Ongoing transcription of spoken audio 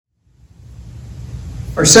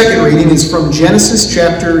Our second reading is from Genesis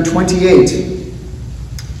chapter 28,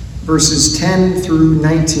 verses 10 through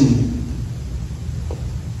 19.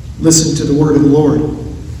 Listen to the word of the Lord.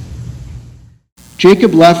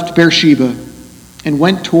 Jacob left Beersheba and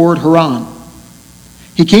went toward Haran.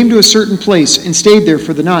 He came to a certain place and stayed there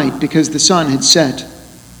for the night because the sun had set.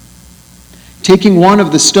 Taking one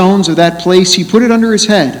of the stones of that place, he put it under his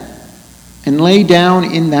head and lay down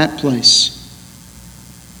in that place.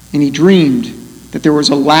 And he dreamed that there was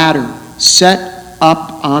a ladder set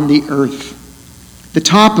up on the earth, the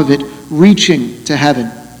top of it reaching to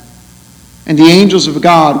heaven, and the angels of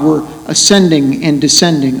God were ascending and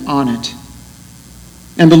descending on it.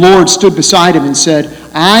 And the Lord stood beside him and said,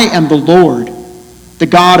 I am the Lord, the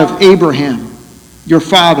God of Abraham, your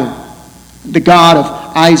father, the God of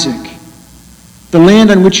Isaac. The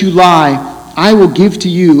land on which you lie, I will give to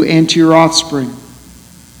you and to your offspring.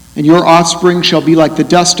 And your offspring shall be like the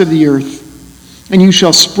dust of the earth, and you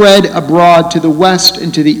shall spread abroad to the west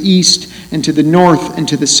and to the east and to the north and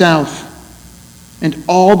to the south. And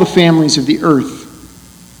all the families of the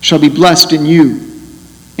earth shall be blessed in you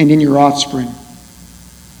and in your offspring.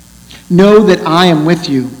 Know that I am with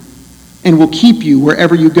you and will keep you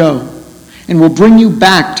wherever you go and will bring you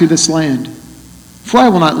back to this land. For I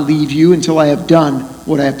will not leave you until I have done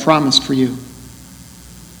what I have promised for you.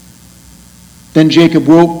 Then Jacob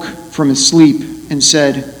woke from his sleep and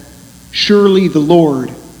said, Surely the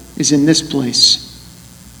Lord is in this place,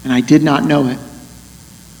 and I did not know it.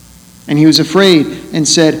 And he was afraid and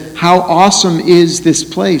said, How awesome is this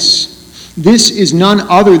place! This is none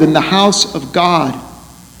other than the house of God,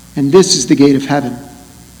 and this is the gate of heaven.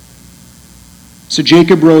 So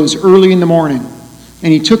Jacob rose early in the morning,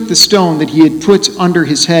 and he took the stone that he had put under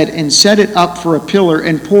his head and set it up for a pillar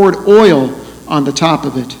and poured oil on the top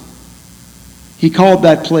of it. He called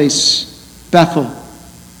that place Bethel,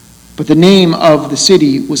 but the name of the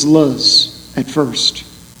city was Luz at first.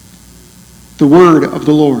 The word of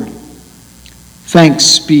the Lord.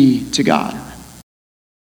 Thanks be to God.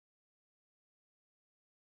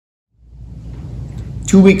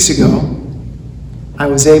 2 weeks ago, I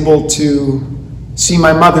was able to see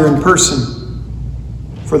my mother in person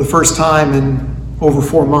for the first time in over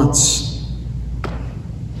 4 months.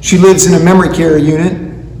 She lives in a memory care unit,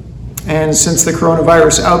 and since the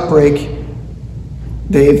coronavirus outbreak,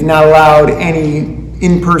 they've not allowed any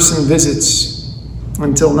in-person visits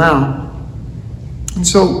until now. And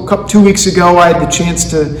so 2 weeks ago, I had the chance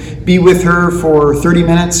to be with her for 30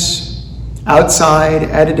 minutes outside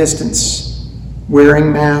at a distance,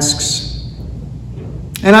 wearing masks.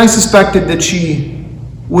 And I suspected that she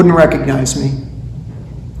wouldn't recognize me,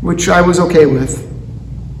 which I was okay with.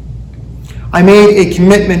 I made a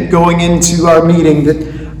commitment going into our meeting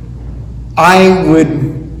that I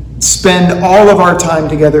would spend all of our time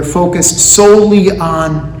together focused solely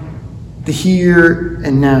on the here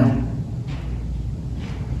and now.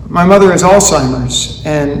 My mother has Alzheimer's,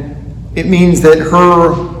 and it means that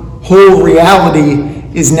her whole reality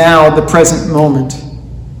is now the present moment.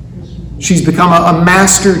 She's become a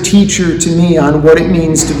master teacher to me on what it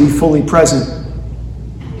means to be fully present.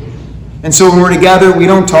 And so when we're together, we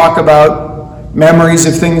don't talk about memories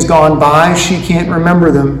of things gone by. She can't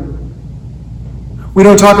remember them. We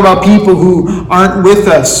don't talk about people who aren't with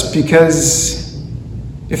us because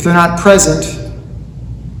if they're not present,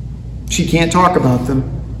 she can't talk about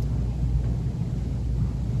them.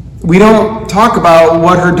 We don't talk about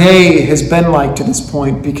what her day has been like to this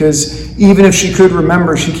point because even if she could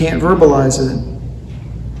remember, she can't verbalize it.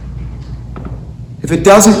 If it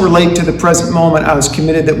doesn't relate to the present moment, I was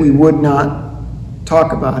committed that we would not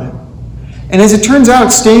talk about it. And as it turns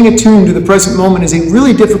out, staying attuned to the present moment is a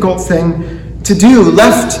really difficult thing to do.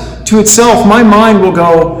 Left to itself, my mind will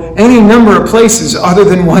go any number of places other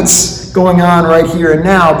than what's going on right here and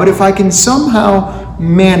now. But if I can somehow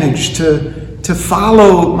manage to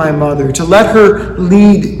follow my mother, to let her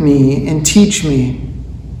lead me and teach me,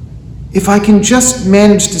 if I can just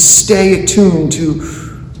manage to stay attuned to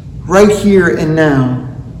right here and now,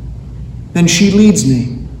 then she leads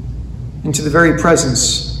me into the very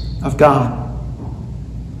presence of God.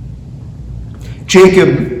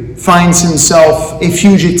 Jacob finds himself a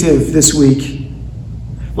fugitive this week.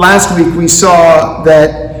 Last week we saw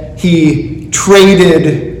that he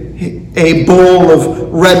traded a bowl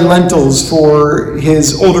of red lentils for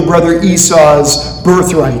his older brother Esau's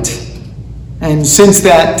birthright. And since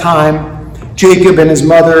that time, Jacob and his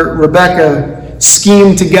mother Rebekah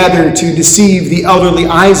schemed together to deceive the elderly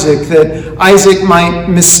Isaac, that Isaac might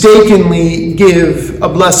mistakenly give a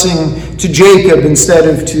blessing to Jacob instead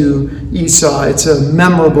of to Esau. It's a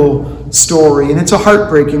memorable story, and it's a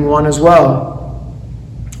heartbreaking one as well.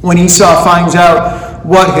 When Esau finds out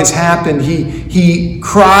what has happened, he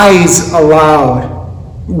cries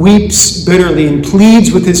aloud, weeps bitterly, and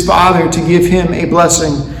pleads with his father to give him a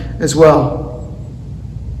blessing as well.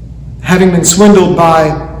 Having been swindled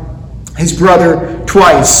by his brother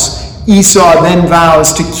twice, Esau then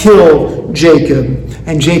vows to kill Jacob.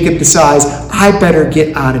 And Jacob decides, I better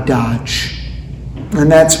get out of Dodge.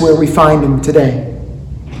 And that's where we find him today.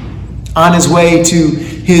 On his way to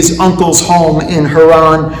his uncle's home in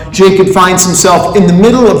Haran, Jacob finds himself in the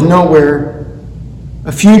middle of nowhere,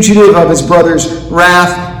 a fugitive of his brother's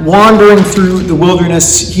wrath, wandering through the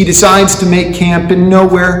wilderness. He decides to make camp in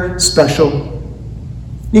nowhere special.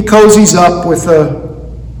 He cozies up with a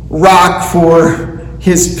rock for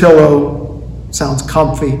his pillow. Sounds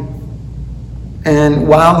comfy. And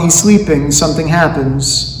while he's sleeping, something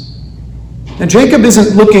happens. Now, Jacob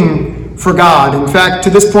isn't looking for God. In fact, to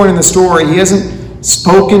this point in the story, he hasn't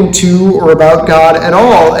spoken to or about God at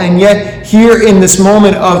all. And yet, here in this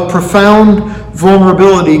moment of profound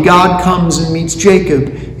vulnerability, God comes and meets Jacob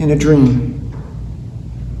in a dream.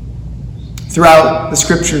 Throughout the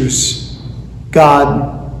scriptures,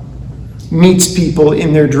 God meets people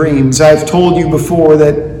in their dreams. I've told you before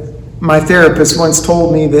that my therapist once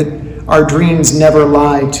told me that our dreams never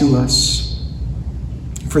lie to us.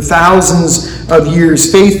 For thousands of years,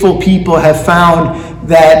 faithful people have found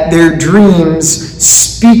that their dreams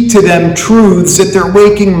speak to them truths that their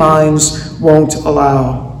waking minds won't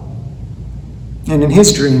allow. And in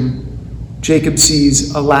his dream, Jacob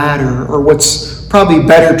sees a ladder, or what's probably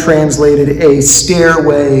better translated, a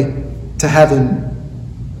stairway to heaven.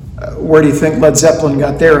 Where do you think Led Zeppelin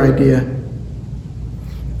got their idea?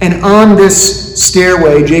 And on this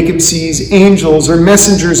stairway, Jacob sees angels or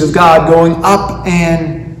messengers of God going up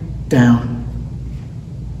and down.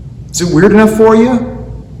 Is it weird enough for you?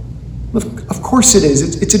 Of course it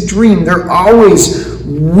is. It's a dream. They're always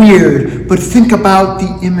weird. But think about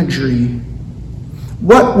the imagery.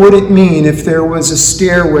 What would it mean if there was a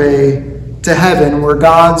stairway to heaven where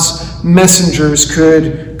God's messengers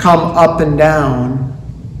could come up and down?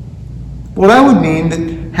 Well, that would mean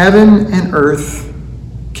that heaven and earth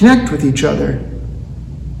connect with each other.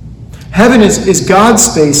 Heaven is God's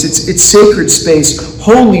space. It's sacred space,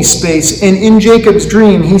 holy space. And in Jacob's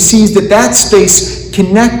dream, he sees that space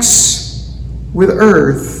connects with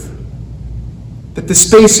earth. That the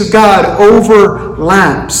space of God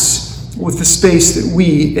overlaps with the space that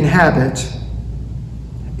we inhabit.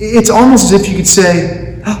 It's almost as if you could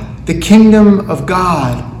say, the kingdom of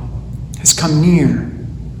God has come near.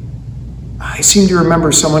 I seem to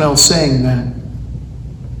remember someone else saying that.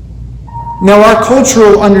 Now, our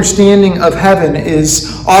cultural understanding of heaven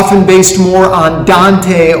is often based more on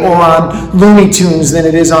Dante or on Looney Tunes than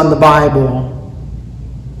it is on the Bible.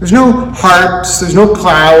 There's no harps, there's no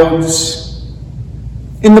clouds.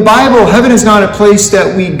 In the Bible, heaven is not a place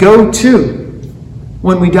that we go to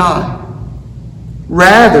when we die.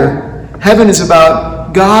 Rather, heaven is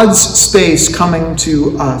about God's space coming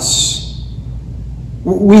to us.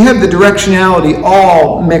 We have the directionality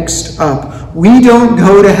all mixed up. We don't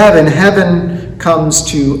go to heaven. Heaven comes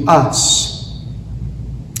to us.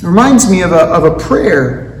 It reminds me of a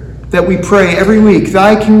prayer that we pray every week.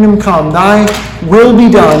 Thy kingdom come, thy will be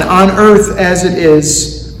done on earth as it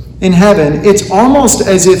is in heaven. It's almost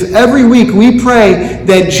as if every week we pray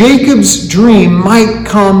that Jacob's dream might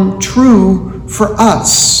come true for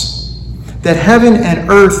us. That heaven and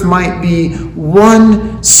earth might be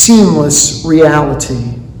one seamless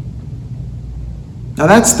reality. Now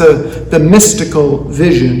that's the mystical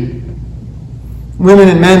vision. Women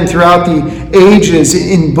and men throughout the ages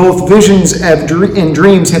in both visions and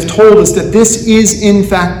dreams have told us that this is in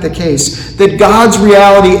fact the case. That God's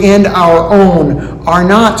reality and our own are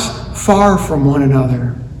not far from one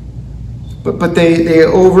another. But they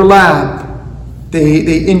overlap.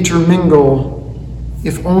 They intermingle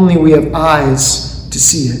if only we have eyes to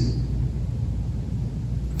see it.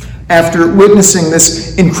 After witnessing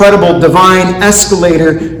this incredible divine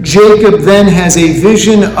escalator, Jacob then has a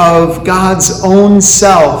vision of God's own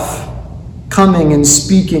self coming and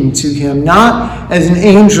speaking to him, not as an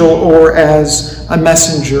angel or as a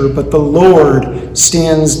messenger, but the Lord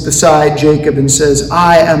stands beside Jacob and says,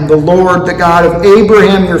 I am the Lord, the God of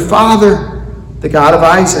Abraham, your father, the God of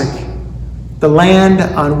Isaac. The land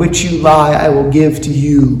on which you lie I will give to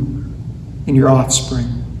you and your offspring.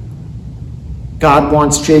 God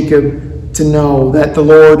wants Jacob to know that the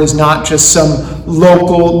Lord is not just some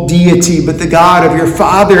local deity, but the God of your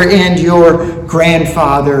father and your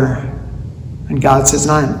grandfather. And God says,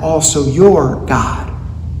 and I am also your God,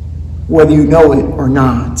 whether you know it or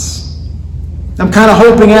not. I'm kind of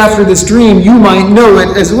hoping after this dream you might know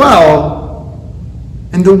it as well.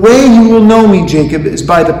 And the way you will know me, Jacob, is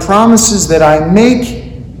by the promises that I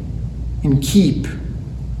make and keep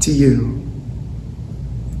to you.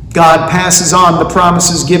 God passes on the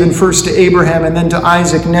promises given first to Abraham and then to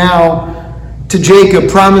Isaac, now to Jacob,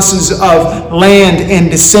 promises of land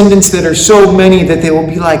and descendants that are so many that they will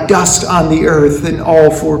be like dust on the earth in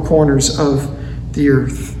all four corners of the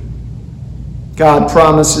earth. God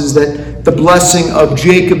promises that the blessing of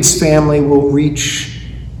Jacob's family will reach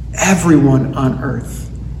everyone on earth.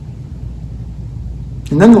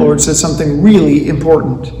 And then the Lord says something really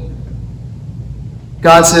important.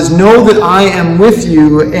 God says, know that I am with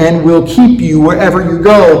you and will keep you wherever you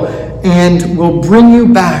go and will bring you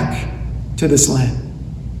back to this land.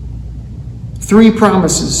 3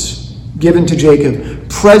 promises given to Jacob: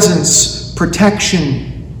 presence,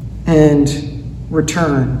 protection, and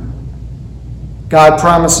return. God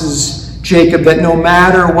promises Jacob that no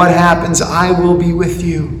matter what happens, I will be with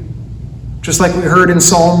you. Just like we heard in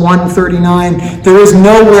Psalm 139, there is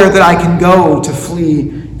nowhere that I can go to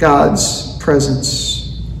flee God's presence.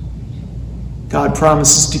 God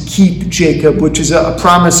promises to keep Jacob, which is a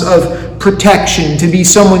promise of protection. To be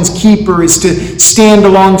someone's keeper is to stand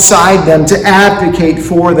alongside them, to advocate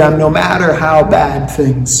for them, no matter how bad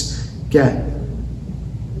things get.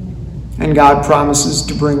 And God promises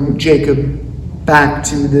to bring Jacob back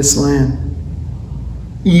to this land,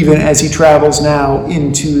 even as he travels now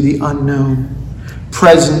into the unknown.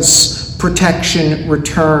 Presence, protection,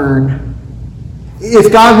 return.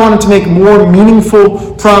 If God wanted to make more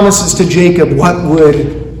meaningful promises to Jacob, what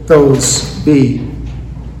would those be?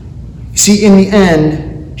 You see, in the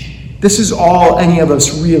end, this is all any of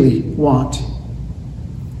us really want.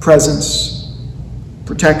 Presence,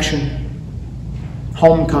 protection,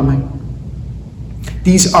 homecoming.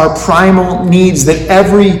 These are primal needs that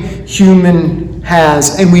every human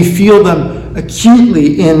has, and we feel them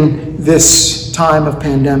acutely in this time of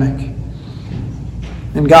pandemic.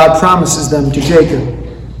 And God promises them to Jacob.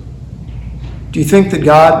 Do you think that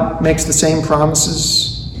God makes the same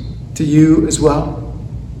promises to you as well?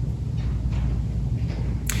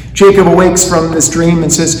 Jacob awakes from this dream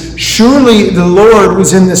and says, surely the Lord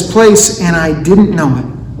was in this place and I didn't know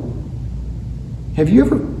it. Have you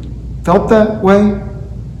ever felt that way?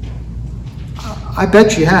 I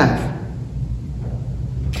bet you have.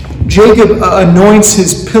 Jacob anoints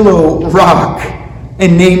his pillow rock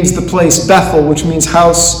and names the place Bethel, which means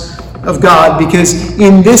house of God, because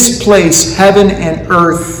in this place, heaven and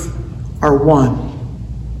earth are one.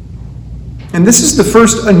 And this is the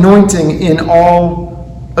first anointing in all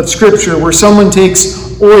of Scripture, where someone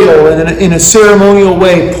takes oil and in a ceremonial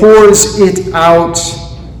way pours it out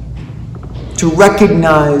to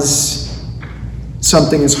recognize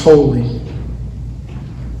something as holy.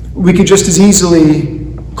 We could just as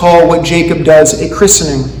easily call what Jacob does a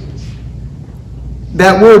christening.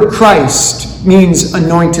 That word Christ means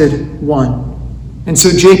anointed one. And so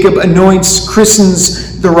Jacob anoints,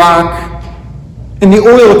 christens the rock. And the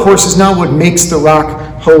oil, of course, is not what makes the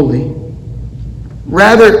rock holy.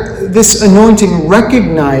 Rather, this anointing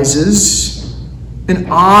recognizes and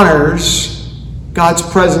honors God's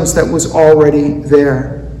presence that was already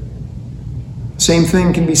there. Same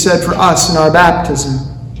thing can be said for us in our baptism.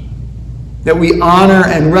 That we honor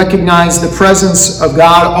and recognize the presence of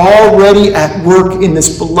God already at work in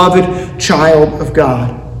this beloved child of God.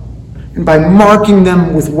 And by marking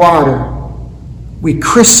them with water, we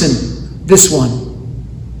christen this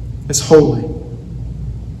one as holy.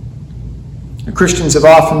 Christians have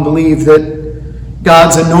often believed that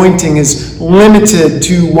God's anointing is limited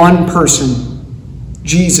to one person,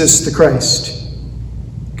 Jesus the Christ,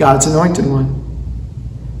 God's anointed one.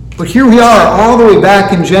 But here we are, all the way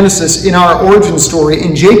back in Genesis in our origin story,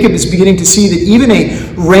 and Jacob is beginning to see that even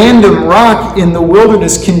a random rock in the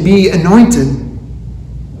wilderness can be anointed.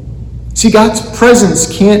 See, God's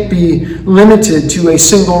presence can't be limited to a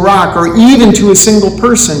single rock or even to a single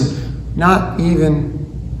person, not even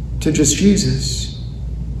to just Jesus.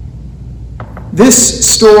 This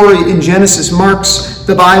story in Genesis marks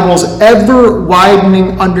the Bible's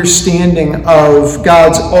ever-widening understanding of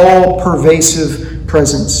God's all-pervasive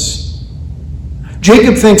presence.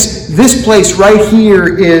 Jacob thinks this place right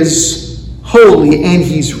here is holy, and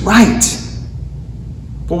he's right.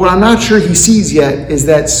 But what I'm not sure he sees yet is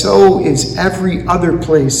that so is every other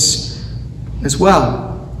place as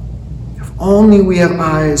well. If only we have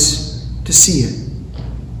eyes to see it.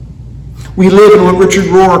 We live in what Richard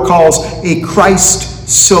Rohr calls a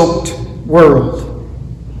Christ-soaked world,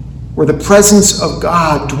 where the presence of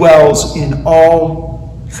God dwells in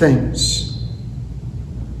all things.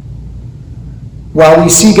 While we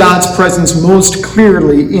see God's presence most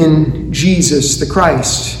clearly in Jesus the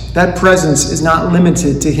Christ, that presence is not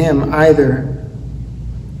limited to him either.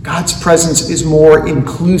 God's presence is more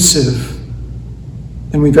inclusive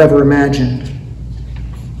than we've ever imagined.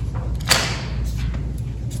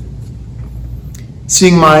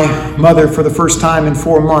 Seeing my mother for the first time in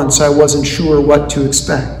 4 months, I wasn't sure what to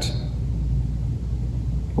expect.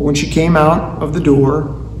 But when she came out of the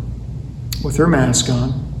door with her mask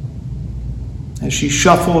on, as she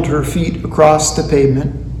shuffled her feet across the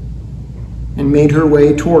pavement and made her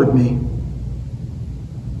way toward me,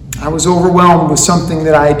 I was overwhelmed with something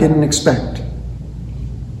that I didn't expect.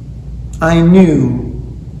 I knew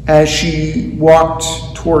as she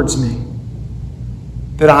walked towards me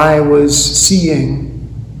that I was seeing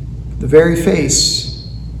the very face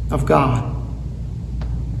of God.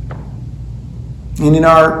 And in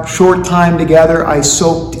our short time together, I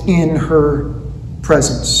soaked in her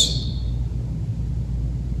presence.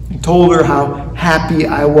 I told her how happy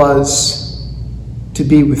I was to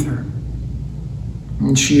be with her.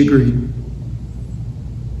 And she agreed.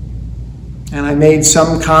 And I made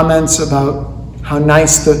some comments about how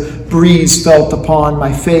nice the breeze felt upon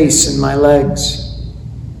my face and my legs.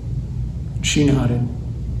 She nodded.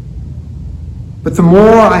 But the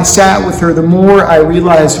more I sat with her, the more I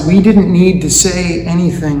realized we didn't need to say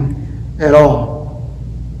anything at all.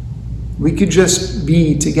 We could just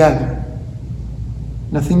be together.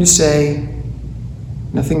 Nothing to say,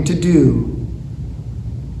 nothing to do,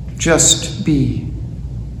 just be.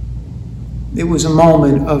 It was a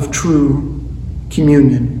moment of true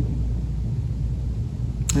communion.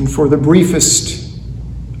 And for the briefest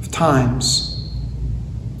of times,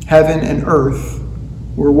 heaven and earth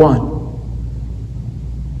were one.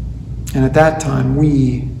 And at that time,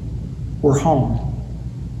 we were home.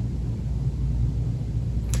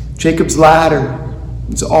 Jacob's ladder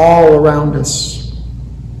is all around us,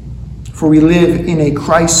 for we live in a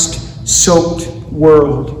Christ-soaked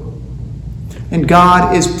world. And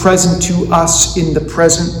God is present to us in the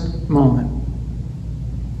present moment,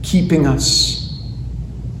 keeping us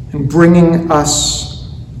and bringing us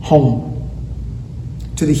home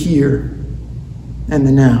to the here and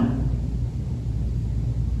the now.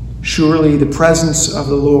 Surely the presence of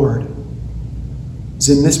the Lord is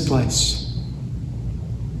in this place,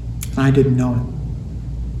 and I didn't know it.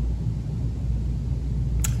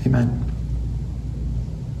 Amen.